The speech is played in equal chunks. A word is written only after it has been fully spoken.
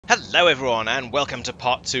Hello everyone and welcome to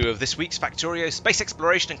part 2 of this week's Factorio Space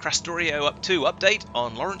Exploration and Krastorio Up 2 update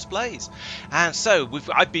on Laurence Blaze. And so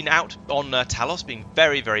I've been out on Talos being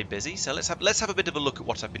very busy, so let's have a bit of a look at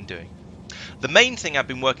what I've been doing. The main thing I've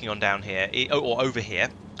been working on down here, or over here,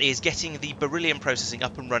 is getting the beryllium processing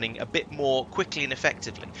up and running a bit more quickly and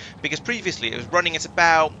effectively, because previously it was running at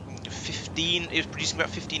about 15, it was producing about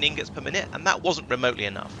 15 ingots per minute, and that wasn't remotely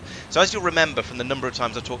enough. So as you'll remember from the number of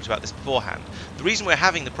times I talked about this beforehand, the reason we're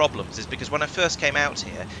having the problems is because when I first came out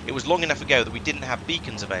here, it was long enough ago that we didn't have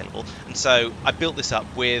beacons available, and so I built this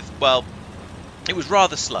up with, well, it was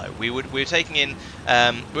rather slow. We were taking in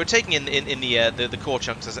the core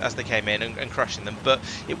chunks as they came in and crushing them, but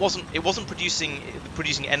it wasn't producing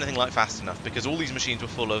anything like fast enough, because all these machines were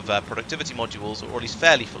full of productivity modules, or at least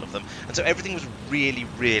fairly full of them, and so everything was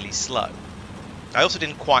really slow. I also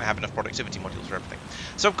didn't quite have enough productivity modules for everything,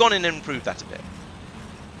 so I've gone in and improved that a bit.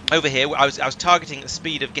 Over here, I was targeting the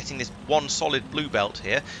speed of getting this one solid blue belt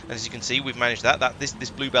here, and as you can see, we've managed that. This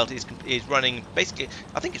blue belt is running basically.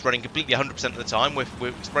 I think it's running completely 100% of the time.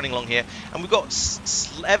 It's running along here, and we've got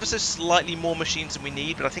ever so slightly more machines than we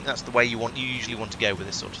need, but I think that's the way you usually want to go with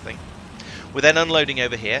this sort of thing. We're then unloading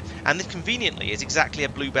over here, and this conveniently is exactly a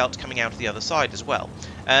blue belt coming out of the other side as well,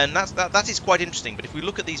 and that is quite interesting. But if we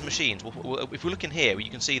look at these machines, if we look in here, you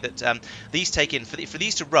can see that these take in, for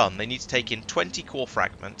these to run, they need to take in 20 core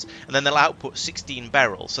fragments, and then they'll output 16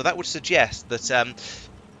 Beryls. So that would suggest that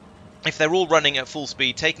if they're all running at full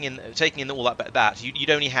speed, taking in all that, you'd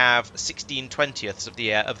only have 16/20ths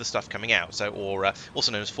of the stuff coming out, so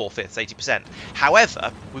also known as 4/5, 80%.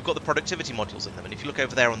 However, we've got the productivity modules in them, and if you look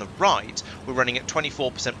over there on the right, we're running at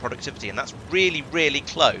 24% productivity, and that's really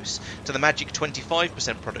close to the magic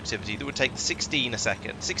 25% productivity that would take the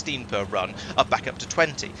 16 per run back up to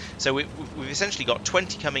 20. So we've essentially got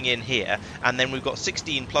 20 coming in here, and then we've got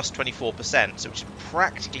 16 plus 24%, so which is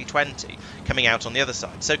practically 20 coming out on the other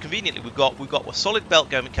side. So conveniently, we've got a solid belt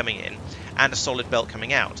coming in and a solid belt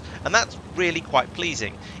coming out, and that's really quite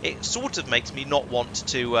pleasing. It sort of makes me not want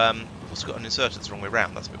to. We've also got an inserter that's the wrong way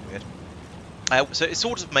around. That's a bit weird. So it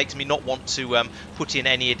sort of makes me not want to put in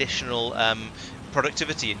any additional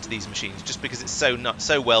productivity into these machines, just because it's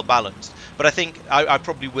so well balanced. But I think I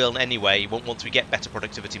probably will anyway once we get better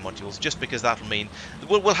productivity modules, just because that'll mean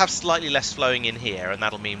we'll have slightly less flowing in here, and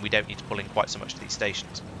that'll mean we don't need to pull in quite so much to these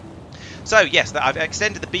stations. So yes, I've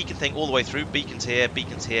extended the beacon thing all the way through. Beacons here,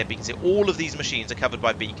 beacons here, beacons here. All of these machines are covered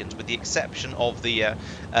by beacons, with the exception of the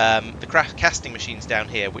casting machines down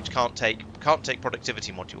here, which can't take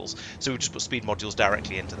productivity modules. So we just put speed modules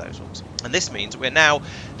directly into those ones. And this means we're now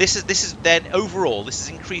this has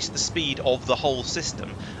increased the speed of the whole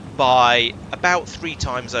system by about 3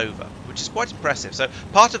 times over, which is quite impressive. So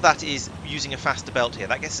part of that is using a faster belt here.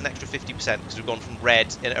 That gets an extra 50% because we've gone from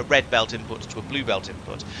a red belt input to a blue belt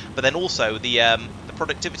input. But then also the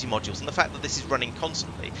productivity modules, and the fact that this is running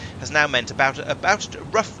constantly, has now meant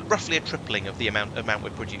roughly a tripling of the amount we're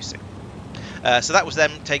producing. So that was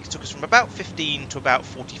took us from about 15 to about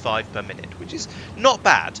 45 per minute, which is not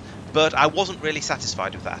bad. But I wasn't really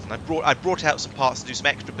satisfied with that, and I brought out some parts to do some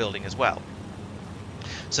extra building as well.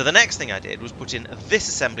 So the next thing I did was put in this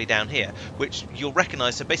assembly down here, which you'll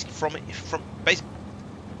recognise. So basically from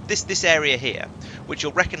this area here, which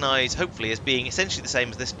you'll recognise hopefully as being essentially the same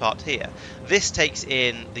as this part here. This takes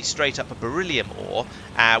in the straight up beryllium ore,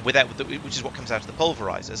 which is what comes out of the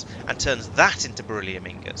pulverizers, and turns that into beryllium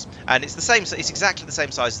ingots. And it's the same. It's exactly the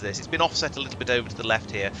same size as this. It's been offset a little bit over to the left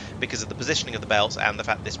here because of the positioning of the belts and the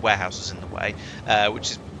fact that this warehouse is in the way,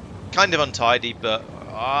 which is kind of untidy, but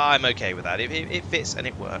I'm okay with that. It fits and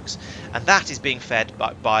it works, and that is being fed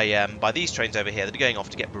by these trains over here that are going off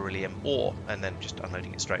to get beryllium ore, and then just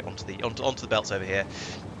unloading it straight onto the belts over here.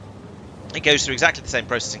 It goes through exactly the same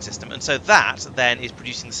processing system, and so that then is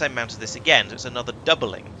producing the same amount of this again. So it's another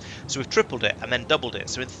doubling. So we've tripled it and then doubled it.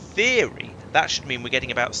 So in theory, that should mean we're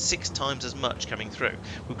getting about 6 times as much coming through.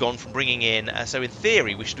 We've gone from bringing in, so in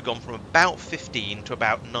theory, we should have gone from about 15 to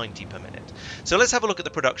about 90 per minute. So let's have a look at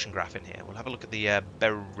the production graph in here. We'll have a look at the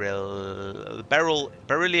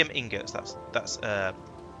beryllium ingots. That's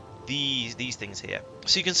these things here.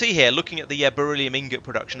 So you can see here, looking at the beryllium ingot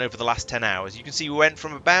production over the last 10 hours, you can see we went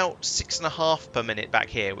from about 6.5 per minute back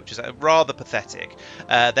here, which is rather pathetic.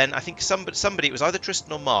 Then I think somebody, it was either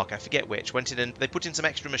Tristan or Marc, I forget which, went in and they put in some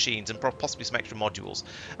extra machines and possibly some extra modules,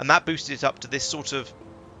 and that boosted it up to this sort of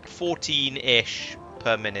 14-ish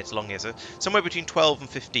per minute along here, so somewhere between 12 and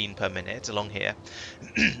 15 per minute along here.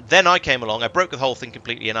 Then I came along, I broke the whole thing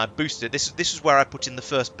completely, and I boosted it. This is where I put in the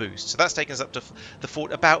first boost, so that's taken us up to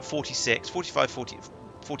about 46, 45, 40,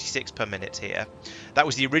 46 per minute here. That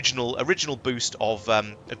was the original boost of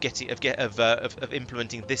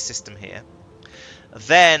implementing this system here.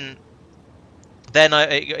 Then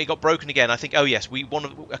it got broken again. I think. Oh yes,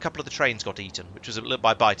 a couple of the trains got eaten, which was a little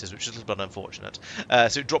by biters, which was a little bit unfortunate.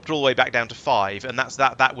 So it dropped all the way back down to 5, and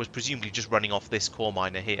that was presumably just running off this core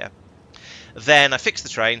miner here. Then I fixed the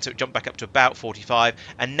train, so it jumped back up to about 45,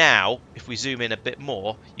 and now, if we zoom in a bit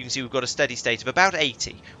more, you can see we've got a steady state of about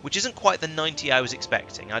 80, which isn't quite the 90 I was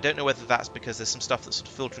expecting. I don't know whether that's because there's some stuff that's sort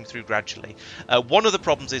of filtering through gradually. One of the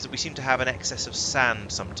problems is that we seem to have an excess of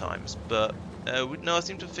sand sometimes, but no, I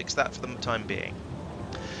seem to have fixed that for the time being.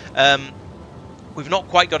 We've not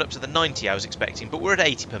quite got up to the 90 I was expecting, but we're at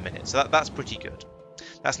 80 per minute, so that's pretty good.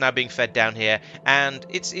 That's now being fed down here, and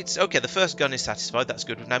it's okay. The first gun is satisfied. That's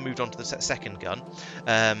good. We've now moved on to the second gun.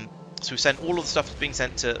 So we've sent all of the stuff that's being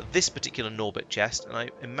sent to this particular Norbit chest, and I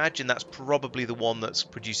imagine that's probably the one that's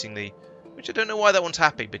producing the... Which I don't know why that one's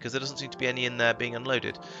happy, because there doesn't seem to be any in there being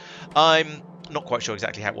unloaded. I'm not quite sure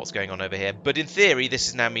exactly what's going on over here, but in theory,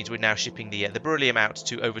 this now means we're now shipping the beryllium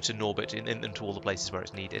out over to Norbit into all the places where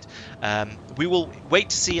it's needed. We will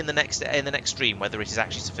wait to see in the next stream whether it is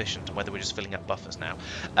actually sufficient and whether we're just filling up buffers now.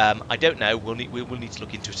 I don't know. We'll need to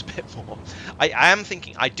look into it a bit more. I am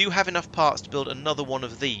thinking I do have enough parts to build another one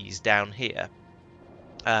of these down here.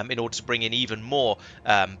 In order to bring in even more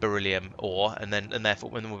beryllium ore, and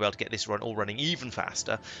therefore when we'll be able to get this all running even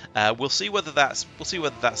faster. We'll see whether that's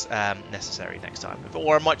necessary next time,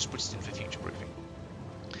 or I might just put it in for future proofing.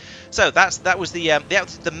 So that was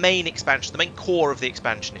the main expansion, the main core of the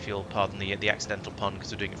expansion, if you'll pardon the accidental pun,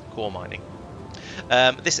 because we're doing it from core mining.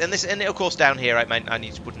 And of course down here I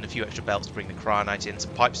need to put in a few extra belts to bring the cryonite in,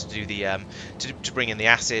 some pipes to do the to bring in the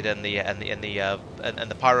acid and the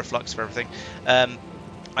pyroflux for everything.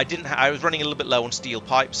 I was running a little bit low on steel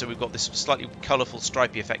pipes, so we've got this slightly colourful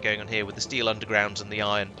stripy effect going on here with the steel undergrounds and the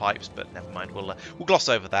iron pipes, but never mind, we'll gloss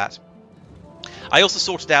over that. I also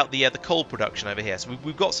sorted out the coal production over here, so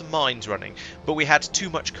we've got some mines running, but we had too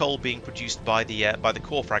much coal being produced by the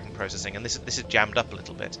core fragment processing, and this is jammed up a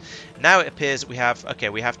little bit. Now it appears that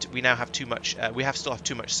we now have too much. We still have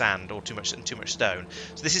too much sand or too much stone.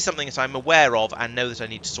 So this is something that I'm aware of and know that I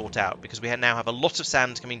need to sort out, because we now have a lot of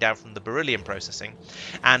sand coming down from the beryllium processing,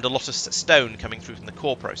 and a lot of stone coming through from the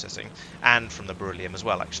core processing, and from the beryllium as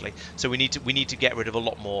well, actually. So we need to get rid of a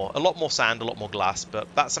lot more sand, a lot more glass, but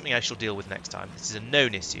that's something I shall deal with next time. This is a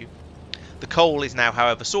known issue. The coal is now,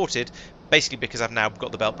 however, sorted, basically because I've now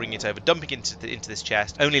got the belt bringing it over, dumping into this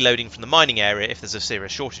chest, only loading from the mining area if there's a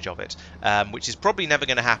serious shortage of it, which is probably never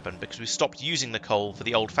going to happen because we've stopped using the coal for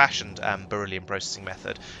the old-fashioned beryllium processing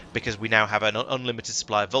method, because we now have an unlimited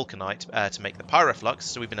supply of vulcanite to make the pyroflux,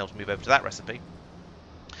 so we've been able to move over to that recipe.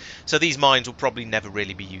 So these mines will probably never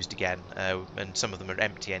really be used again, and some of them are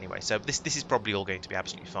empty anyway. So this is probably all going to be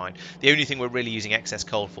absolutely fine. The only thing we're really using excess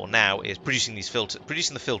coal for now is producing the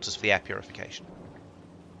filters for the air purification.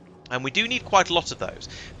 And we do need quite a lot of those,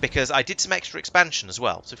 because I did some extra expansion as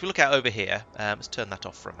well. So if we look out over here, let's turn that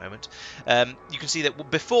off for a moment. You can see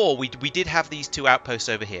that before we did have these two outposts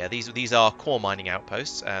over here. These are core mining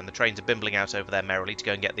outposts, and the trains are bimbling out over there merrily to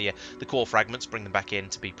go and get the core fragments, bring them back in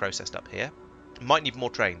to be processed up here. Might need more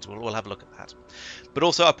trains. We'll have a look at that. But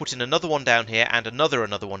also I put in another one down here and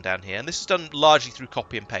another one down here, and this is done largely through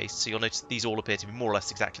copy and paste, so you'll notice these all appear to be more or less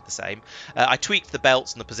exactly the same. I tweaked the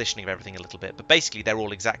belts and the positioning of everything a little bit, but basically they're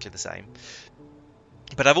all exactly the same.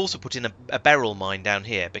 But I've also put in a Beryl mine down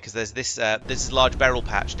here, because there's this large Beryl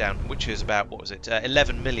patch down, which is about, what was it,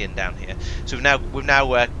 11 million down here. So we're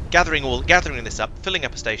now gathering this up, filling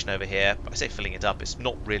up a station over here. I say filling it up; it's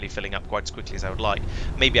not really filling up quite as quickly as I would like.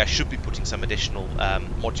 Maybe I should be putting some additional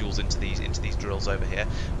modules into these drills over here.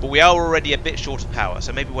 But we are already a bit short of power,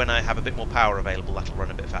 so maybe when I have a bit more power available, that'll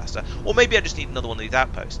run a bit faster. Or maybe I just need another one of these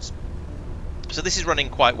outposts. So this is running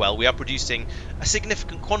quite well. We are producing a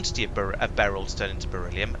significant quantity of Beryl to turn into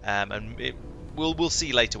beryllium, and we'll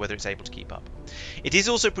see later whether it's able to keep up. It is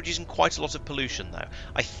also producing quite a lot of pollution, though.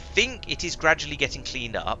 I think it is gradually getting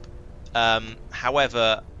cleaned up.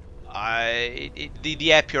 However,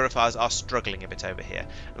 the air purifiers are struggling a bit over here,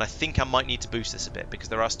 and I think I might need to boost this a bit, because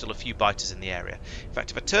there are still a few biters in the area. In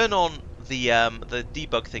fact, if I turn on the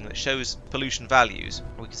debug thing that shows pollution values,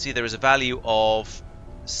 we can see there is a value of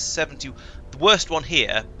 70. The worst one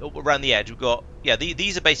here, around the edge, we've got, yeah,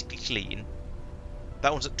 these are basically clean.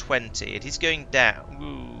 That one's at 20. It is going down.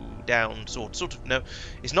 Ooh, down, sort of, no,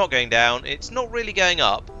 it's not going down. It's not really going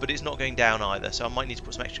up, but it's not going down either. So I might need to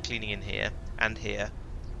put some extra cleaning in here, and here.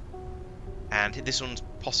 And this one's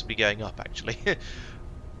possibly going up, actually.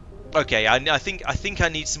 Okay, I think I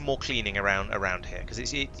need some more cleaning around here, because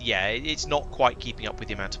it's not quite keeping up with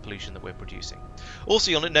the amount of pollution that we're producing. Also,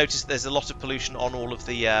 you'll notice there's a lot of pollution on all of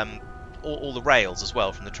the all the rails as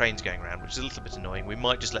well from the trains going around, which is a little bit annoying. We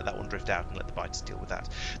might just let that one drift out and let the biters deal with that,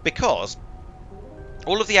 because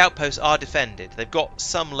all of the outposts are defended. They've got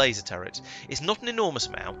some laser turrets. It's not an enormous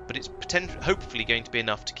amount, but it's hopefully going to be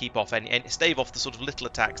enough to keep off stave off the sort of little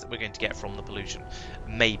attacks that we're going to get from the pollution.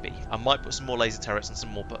 Maybe I might put some more laser turrets and some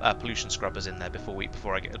more pollution scrubbers in there before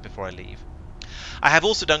I leave. I have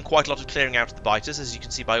also done quite a lot of clearing out of the biters, as you can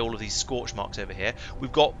see by all of these scorch marks over here.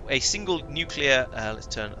 We've got a single nuclear. Let's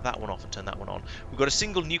turn that one off and turn that one on. We've got a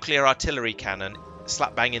single nuclear artillery cannon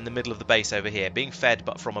slap bang in the middle of the base over here, being fed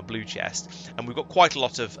but from a blue chest, and we've got quite a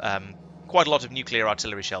lot of nuclear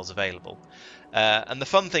artillery shells available. And the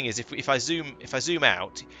fun thing is, if I zoom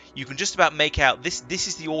out, you can just about make out this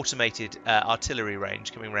is the automated artillery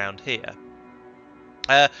range coming around here.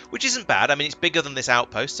 Which isn't bad. I mean, it's bigger than this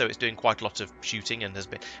outpost, so it's doing quite a lot of shooting and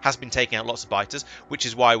has been taking out lots of biters, which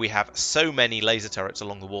is why we have so many laser turrets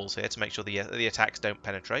along the walls here to make sure the attacks don't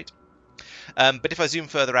penetrate. But if I zoom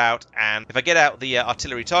further out, and if I get out the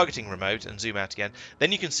artillery targeting remote and zoom out again,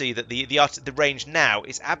 then you can see that the range now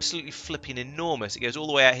is absolutely flipping enormous. It goes all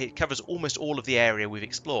the way out here. It covers almost all of the area we've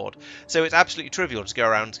explored. So it's absolutely trivial to go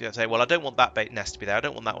around and say, well, I don't want that bait nest to be there. I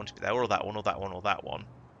don't want that one to be there, or that one, or that one, or that one.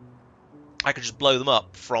 I can just blow them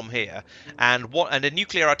up from here, and a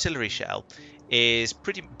nuclear artillery shell is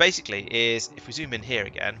if we zoom in here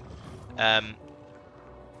again,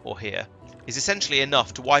 or here, is essentially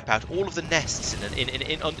enough to wipe out all of the nests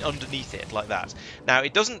underneath it like that. Now,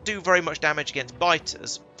 it doesn't do very much damage against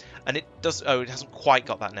biters, and it does. Oh, it hasn't quite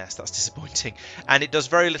got that nest. That's disappointing. And it does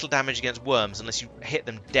very little damage against worms unless you hit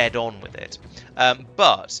them dead on with it.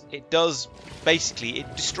 But it does. Basically,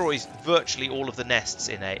 it destroys virtually all of the nests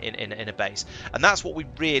in a base, and that's what we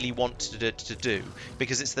really want to do,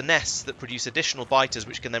 because it's the nests that produce additional biters,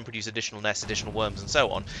 which can then produce additional nests, additional worms, and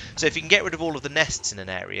so on. So if you can get rid of all of the nests in an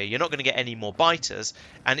area, you're not going to get any more biters,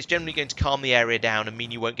 and it's generally going to calm the area down and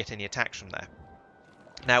mean you won't get any attacks from there.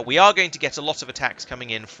 Now, we are going to get a lot of attacks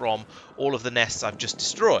coming in from all of the nests I've just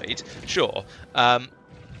destroyed, sure,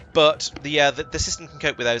 but the system can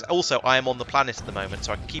cope with those. Also, I am on the planet at the moment,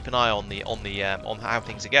 so I can keep an eye on how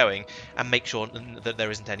things are going and make sure that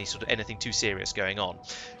there isn't anything too serious going on.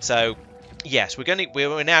 So, yes,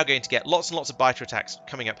 we're now going to get lots and lots of biter attacks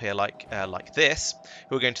coming up here, like this,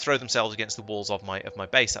 who are going to throw themselves against the walls of my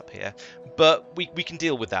base up here. But we can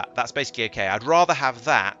deal with that. That's basically okay. I'd rather have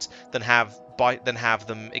that than have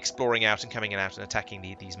them exploring out and coming out and attacking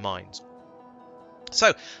these mines.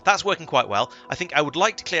 So that's working quite well. I think I would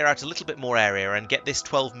like to clear out a little bit more area and get this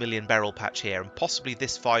 12 million beryl patch here, and possibly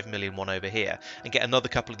this 5 million one over here, and get another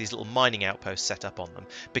couple of these little mining outposts set up on them,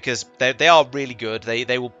 because they are really good.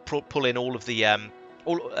 They will pull in all of the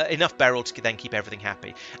enough beryl to then keep everything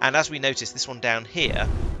happy. And as we notice, this one down here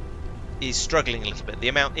is struggling a little bit. The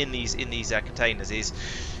amount in these containers is.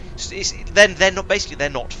 They're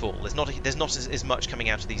not full. There's not as much coming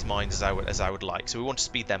out of these mines as I would like. So we want to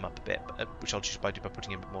speed them up a bit, which I'll just do by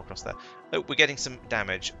putting a bit more across there. Oh, we're getting some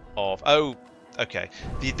damage of. Oh, okay.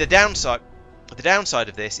 The downside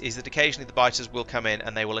of this is that occasionally the biters will come in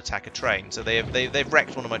and they will attack a train. So they've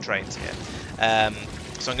wrecked one of my trains here.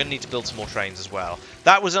 So I'm going to need to build some more trains as well.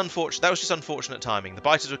 That was unfortunate. That was just unfortunate timing. The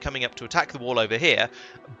biters were coming up to attack the wall over here,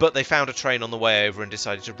 but they found a train on the way over and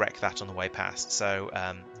decided to wreck that on the way past. So.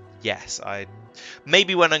 Yes,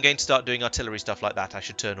 maybe when I'm going to start doing artillery stuff like that, I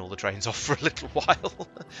should turn all the trains off for a little while.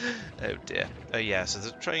 Oh dear. Oh yeah, so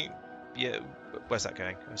the train... Yeah, where's that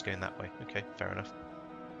going? Oh, it's going that way. Okay, fair enough.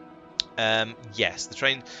 Yes, the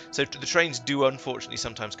train... So the trains do unfortunately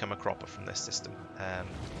sometimes come a cropper from this system.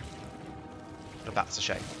 But that's a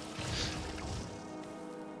shame.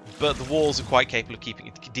 But the walls are quite capable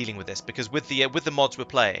of dealing with this, because with the mods we're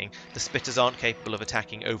playing, the spitters aren't capable of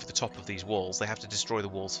attacking over the top of these walls. They have to destroy the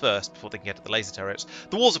walls first before they can get at the laser turrets.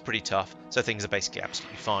 The walls are pretty tough, so things are basically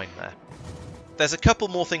absolutely fine there. There's a couple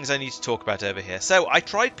more things I need to talk about over here. So I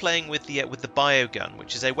tried playing with the biogun,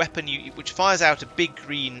 which is a weapon which fires out a big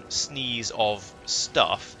green sneeze of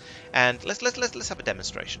stuff. And let's have a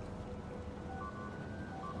demonstration.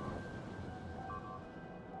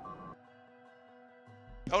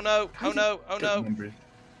 Oh no! Oh no! Oh no!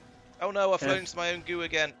 Oh no! I've flown into my own goo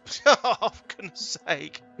again. Oh, for goodness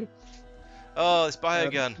sake! Oh, this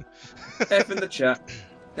biogun. F in the chat.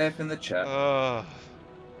 F in the chat. Oh.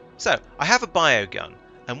 So I have a biogun,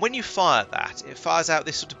 and when you fire that, it fires out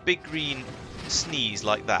this sort of big green sneeze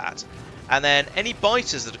like that, and then any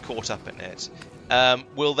biters that are caught up in it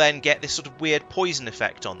will then get this sort of weird poison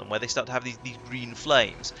effect on them, where they start to have these green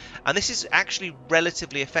flames. And this is actually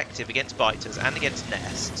relatively effective against biters and against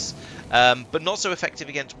nests, but not so effective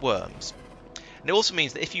against worms. And it also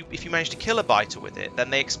means that if you manage to kill a biter with it, then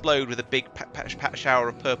they explode with a big shower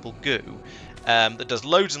of purple goo that does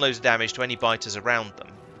loads and loads of damage to any biters around them.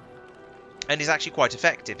 And is actually quite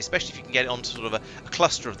effective, especially if you can get it onto sort of a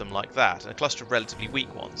cluster of them like that, and a cluster of relatively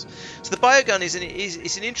weak ones. So the biogun is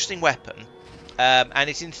an interesting weapon, and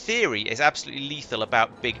it in theory is absolutely lethal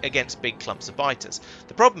against big clumps of biters.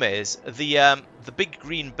 The problem is the big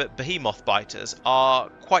green behemoth biters are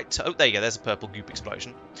quite. Oh, there you go. There's a purple goop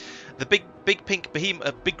explosion. The big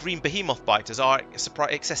green behemoth biters are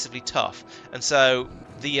excessively tough, and so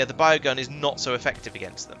the biogun is not so effective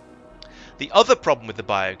against them. The other problem with the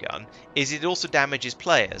biogun is it also damages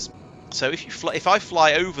players. So if I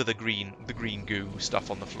fly over the green goo stuff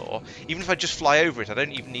on the floor, even if I just fly over it, I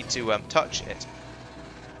don't even need to touch it,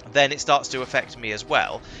 then it starts to affect me as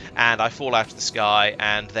well, and I fall out of the sky,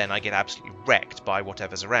 and then I get absolutely wrecked by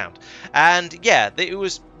whatever's around. And yeah,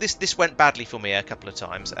 this went badly for me a couple of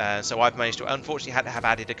times, so I've managed to, unfortunately, have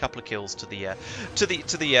added a couple of kills to the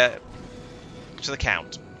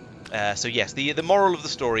count. So yes, the moral of the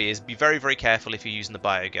story is be very, very careful if you're using the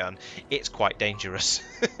biogun. It's quite dangerous.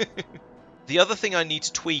 The other thing I need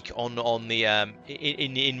to tweak on the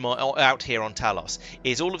out here on Talos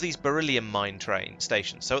is all of these beryllium mine train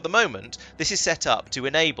stations. So at the moment, this is set up to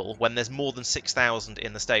enable when there's more than 6,000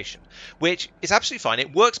 in the station, which is absolutely fine.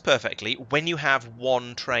 It works perfectly when you have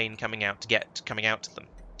one train coming out to them.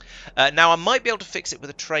 Now I might be able to fix it with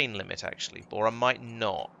a train limit actually, or I might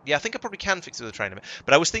not. Yeah, I think I probably can fix it with a train limit.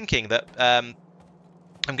 But I was thinking that I'm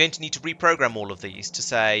going to need to reprogram all of these to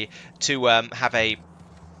say to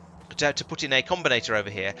put in a combinator over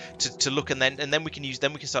here to look, and then we can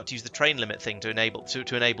start to use the train limit thing to enable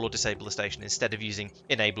or disable the station instead of using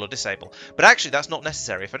enable or disable. But actually that's not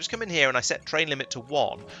necessary. If I just come in here and I set train limit to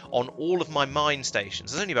 1 on all of my mine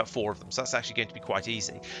stations, there's only about 4 of them, so that's actually going to be quite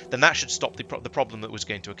easy, then that should stop the problem that was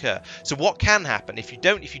going to occur. So what can happen if you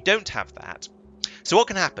don't have that? So what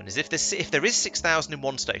can happen is if there is 6,000 in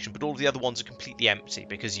one station, but all of the other ones are completely empty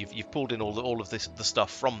because you've pulled in all of the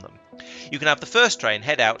stuff from them, you can have the first train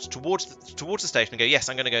head out towards the station and go, yes,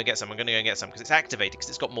 I'm going to go and get some, because it's activated because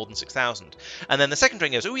it's got more than 6,000. And then the second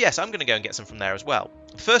train goes, oh yes, I'm going to go and get some from there as well.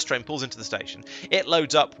 The first train pulls into the station, it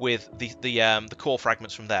loads up with the core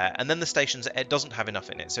fragments from there, and then the station doesn't have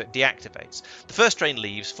enough in it, so it deactivates. The first train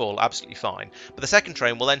leaves full, absolutely fine, but the second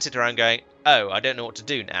train will then sit around going, oh, I don't know what to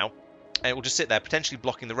do now. And it will just sit there, potentially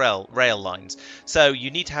blocking the rail lines. So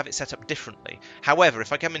you need to have it set up differently. However,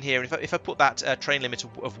 if I come in here and if I put that train limit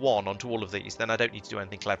of 1 onto all of these, then I don't need to do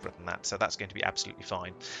anything cleverer than that. So that's going to be absolutely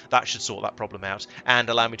fine. That should sort that problem out and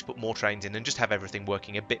allow me to put more trains in and just have everything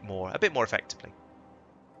working a bit more effectively.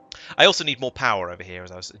 I also need more power over here,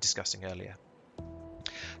 as I was discussing earlier.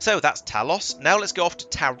 So that's Talos. Now let's go off to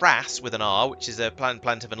Taras with an R, which is a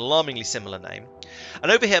planet of an alarmingly similar name.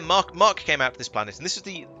 And over here, Marc came out to this planet, and this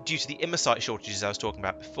was due to the imersite shortages I was talking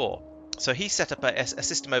about before. So he set up a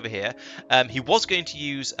system over here. He was going to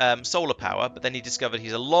use solar power, but then he discovered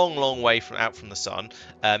he's a long way out from the sun.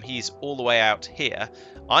 He's all the way out here.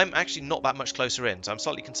 I'm actually not that much closer in, so I'm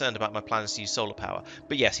slightly concerned about my plans to use solar power.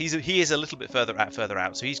 But yes, he is a little bit further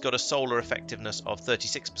out. So he's got a solar effectiveness of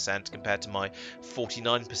 36% compared to my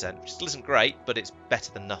 49%, which still isn't great, but it's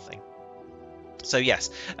better than nothing. So yes,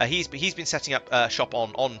 he's been setting up a shop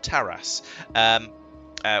on Taras.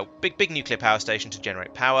 Big nuclear power station to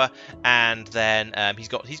generate power, and then he's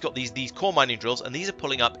got these core mining drills, and these are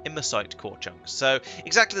pulling up imersite core chunks. So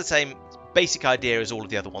exactly the same basic idea as all of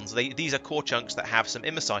the other ones. These are core chunks that have some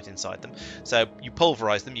imersite inside them. So you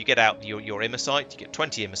pulverize them, you get out your imersite, you get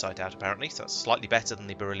 20 imersite out apparently, so that's slightly better than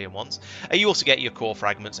the beryllium ones. You also get your core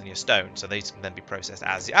fragments and your stone, so these can then be processed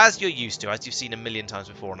as you're used to, as you've seen a million times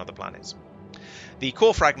before on other planets. The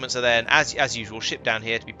core fragments are then, as usual, shipped down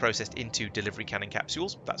here to be processed into delivery cannon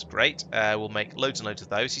capsules. That's great. We'll make loads and loads of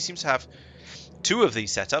those. He seems to have 2 of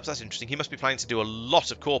these setups. That's interesting. He must be planning to do a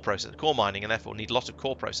lot of core mining, and therefore need a lot of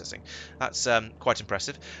core processing. That's quite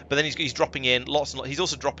impressive. But then he's dropping in lots and lots. He's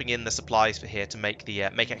also dropping in the supplies for here to make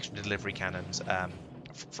make extra delivery cannons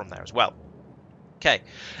from there as well. Okay.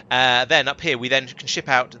 Then up here we then can ship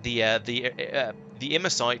out the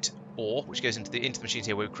imersite ore, which goes into the machines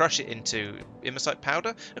here. We'll crush it into imersite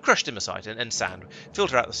powder, a crushed imersite and sand,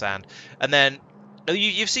 filter out the sand, and then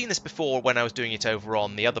you've seen this before when I was doing it over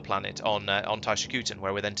on the other planet on Taishakuten,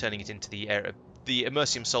 where we're then turning it into the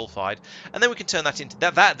immersium sulfide, and then we can turn that into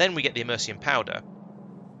that. Then we get the immersium powder,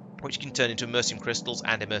 which can turn into immersium crystals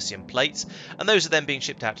and immersium plates, and those are then being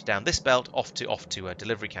shipped out down this belt off to a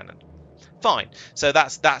delivery cannon. Fine. So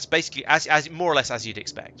that's basically as more or less as you'd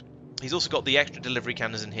expect. He's also got the extra delivery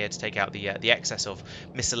cannons in here to take out the excess of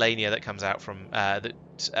miscellanea that comes out from that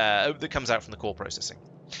comes out from the core processing.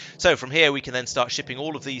 So from here we can then start shipping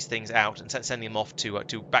all of these things out and sending them off to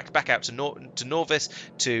back out to Norvis,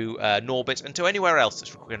 to Norbit, and to anywhere else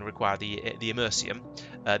that's going to require the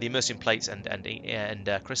immersium plates and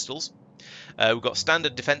crystals. We've got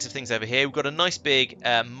standard defensive things over here. We've got a nice big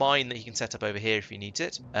mine that he can set up over here if he needs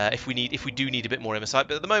it. If we do need a bit more imersite,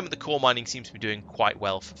 but at the moment the core mining seems to be doing quite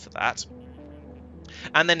well for that.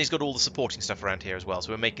 And then he's got all the supporting stuff around here as well.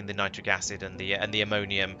 So we're making the nitric acid and the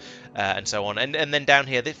ammonium and so on. And then down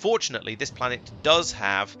here, fortunately, this planet does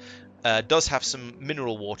have some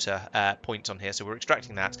mineral water points on here, so we're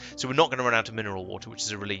extracting that. So we're not going to run out of mineral water, which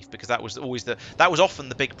is a relief, because that was often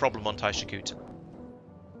the big problem on Taishakuta.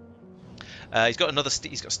 He's got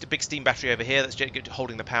a big steam battery over here that's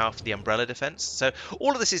holding the power for the umbrella defense. So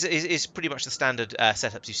all of this is pretty much the standard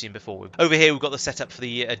setups you've seen before. Over here we've got the setup for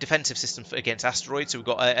the defensive system against asteroids. So we've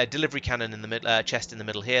got a delivery cannon in the chest in the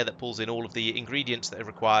middle here that pulls in all of the ingredients that are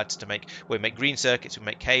required to make. We make green circuits, we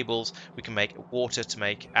make cables, we can make water to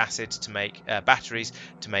make acid, to make batteries,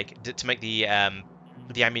 to make the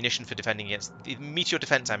ammunition for defending against the meteor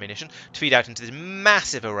defense ammunition to feed out into this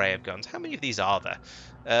massive array of guns. How many of these are there?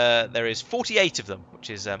 There is 48 of them,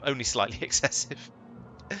 which is only slightly excessive.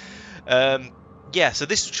 Yeah, so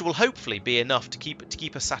this will hopefully be enough to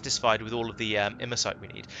keep us satisfied with all of the imersite we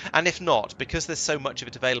need. And if not, because there's so much of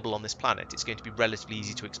it available on this planet, it's going to be relatively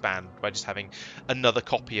easy to expand by just having another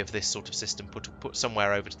copy of this sort of system put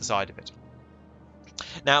somewhere over to the side of it.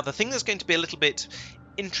 Now, the thing that's going to be a little bit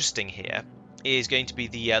interesting here is going to be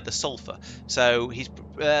the sulfur. So the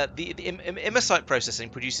imersite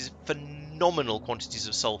processing produces phenomenal quantities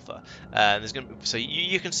of sulfur. So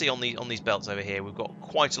you can see on these belts over here, we've got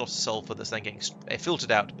quite a lot of sulfur that's then getting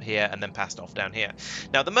filtered out here and then passed off down here.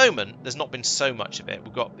 Now at the moment, there's not been so much of it.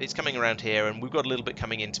 It's coming around here, and we've got a little bit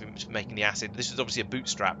coming into making the acid. This is obviously a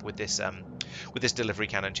bootstrap with this delivery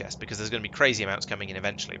cannon chest, because there's going to be crazy amounts coming in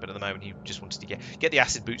eventually. But at the moment, he just wanted to get the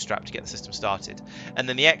acid bootstrap to get the system started, and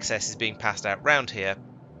then the excess is being passed out round here.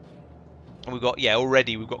 And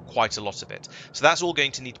already we've got quite a lot of it. So that's all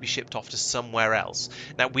going to need to be shipped off to somewhere else.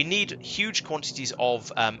 Now we need huge quantities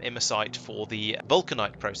of imersite for the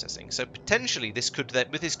vulcanite processing. So potentially this could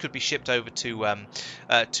be shipped over to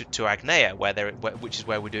Agnea, which is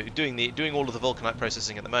where we're doing all of the vulcanite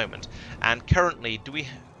processing at the moment. And currently,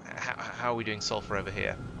 how are we doing sulfur over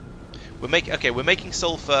here? We're making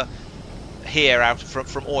sulfur here out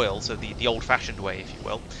from oil, so the old-fashioned way, if you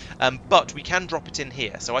will, but we can drop it in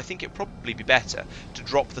here. So I think it'd probably be better to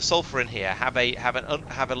drop the sulfur in here, have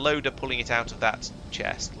a loader pulling it out of that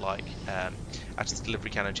chest, like out of the delivery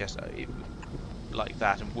cannon chest, like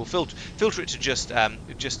that, and we'll filter it to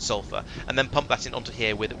just sulfur, and then pump that in onto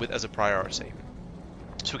here with as a priority.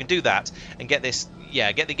 So we can do that and get this,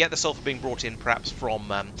 get the sulfur being brought in perhaps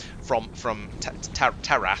from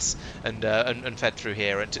Taras and fed through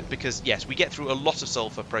here, because yes, we get through a lot of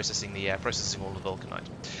sulfur processing all the vulcanite.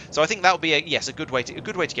 So I think that would be a good way to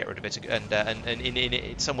get rid of it, and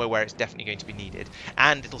in somewhere where it's definitely going to be needed,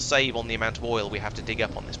 and it'll save on the amount of oil we have to dig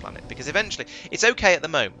up on this planet, because eventually it's okay at the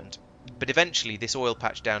moment. But eventually this oil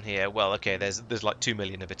patch down here, well, okay, there's like 2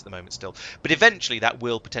 million of it at the moment still. But eventually that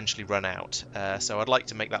will potentially run out. So I'd like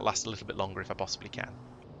to make that last a little bit longer if I possibly can.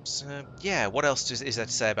 So yeah, what else is there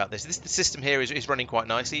to say about this? The system here is running quite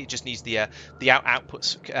nicely. It just needs the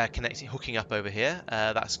outputs hooking up over here.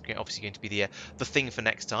 That's obviously going to be the thing for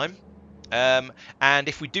next time. And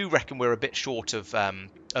if we do reckon we're a bit short of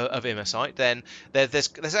imersite, then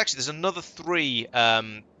there's another 3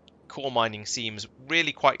 core mining seems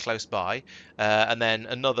really quite close by, and then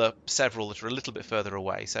another several that are a little bit further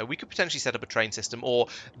away. So we could potentially set up a train system, or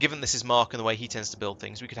given this is Marc and the way he tends to build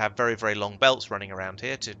things, we could have very, very long belts running around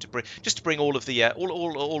here to bring all of the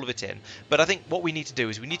all of it in. But I think what we need to do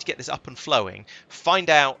is we need to get this up and flowing, find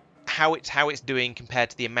out how it's doing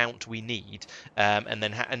compared to the amount we need, and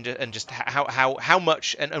then just how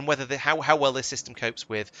much and whether how well this system copes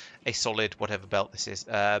with a solid whatever belt this is.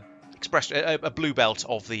 A blue belt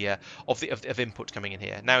of input coming in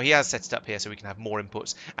here. Now he has set it up here so we can have more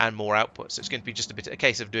inputs and more outputs. So it's going to be just a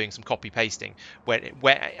case of doing some copy pasting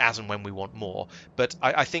where as and when we want more. But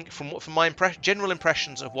I think from my general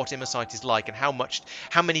impressions of what imersite is like and how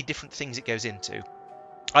many different things it goes into,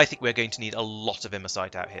 I think we're going to need a lot of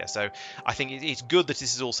imersite out here. So I think it's good that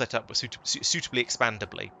this is all set up suitably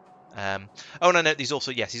expandably. Oh no, he's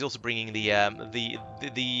also bringing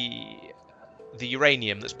the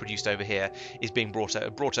uranium that's produced over here is being brought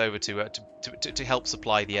over to help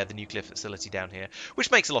supply the nuclear facility down here, which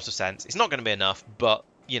makes a lot of sense. It's not going to be enough, but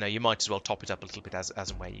you might as well top it up a little bit as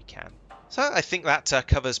and where you can. So I think that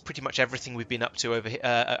covers pretty much everything we've been up to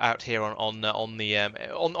out here on the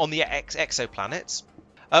exoplanets.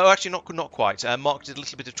 Oh, actually, not quite. Marc did a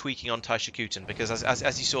little bit of tweaking on Taishakuten because,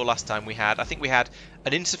 as you saw last time, I think we had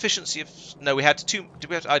an insufficiency of. No, we had too.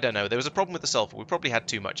 I don't know. There was a problem with the sulfur. We probably had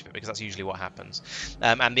too much of it because that's usually what happens.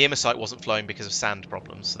 And the imersite wasn't flowing because of sand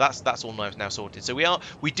problems. So that's all now sorted. So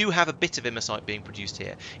we do have a bit of imersite being produced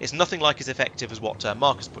here. It's nothing like as effective as what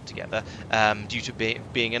Marc has put together, due to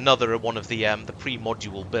being another one of the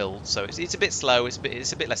pre-module builds. So it's a bit slow.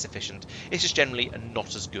 It's a bit less efficient. It's just generally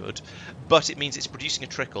not as good, but it means it's producing a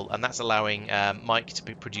trickle, and that's allowing Mike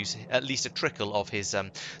to produce at least a trickle of his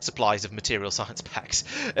supplies of material science packs.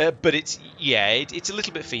 But it's a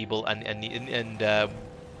little bit feeble, and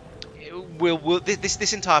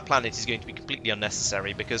this entire planet is going to be completely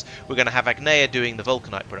unnecessary because we're going to have Agnea doing the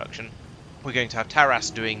vulcanite production. We're going to have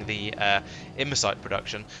Taras doing the imersite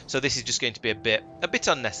production, so this is just going to be a bit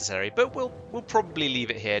unnecessary. But we'll probably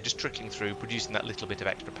leave it here, just trickling through, producing that little bit of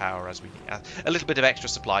extra power as we need, a little bit of extra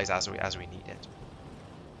supplies as we need it.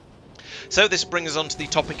 So this brings us on to the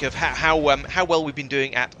topic of how well we've been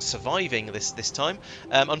doing at surviving this time.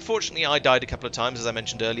 Unfortunately, I died a couple of times, as I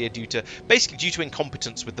mentioned earlier, due to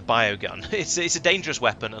incompetence with the biogun. It's a dangerous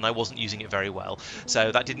weapon, and I wasn't using it very well,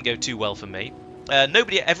 so that didn't go too well for me.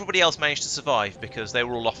 Everybody else managed to survive because they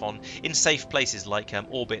were all off in safe places like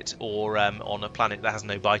orbit or on a planet that has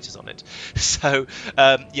no biters on it. So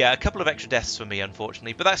yeah, a couple of extra deaths for me,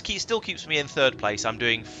 unfortunately, but that still keeps me in third place. I'm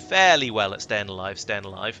doing fairly well at staying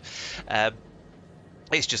alive.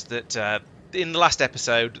 It's just that in the last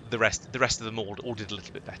episode, the rest of them all did a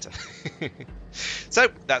little bit better. So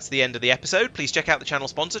that's the end of the episode. Please check out the channel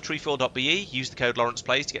sponsor, treefoil.be. Use the code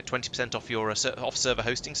LaurencePlays to get 20% off your off-server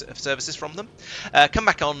hosting services from them. Come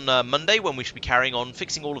back on Monday when we should be carrying on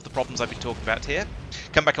fixing all of the problems I've been talking about here.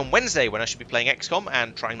 Come back on Wednesday when I should be playing XCOM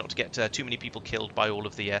and trying not to get too many people killed by all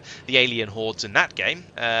of the alien hordes in that game.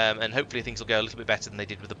 And hopefully things will go a little bit better than they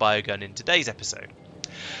did with the biogun in today's episode.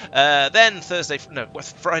 Then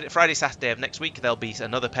Friday, Saturday of next week, there'll be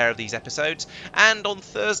another pair of these episodes, and on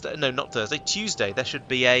Tuesday, there should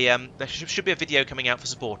be a video coming out for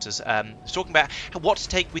supporters, talking about what to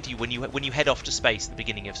take with you when you head off to space at the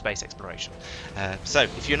beginning of space exploration. So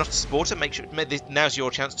if you're not a supporter, make sure now's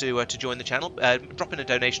your chance to join the channel. Drop in a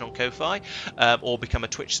donation on Ko-Fi, or become a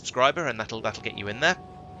Twitch subscriber, and that'll get you in there.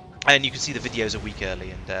 And you can see the videos a week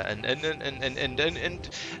early,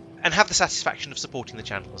 and have the satisfaction of supporting the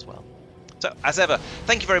channel as well. So, as ever,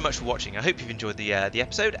 thank you very much for watching. I hope you've enjoyed the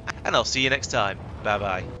episode, and I'll see you next time. Bye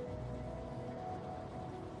bye.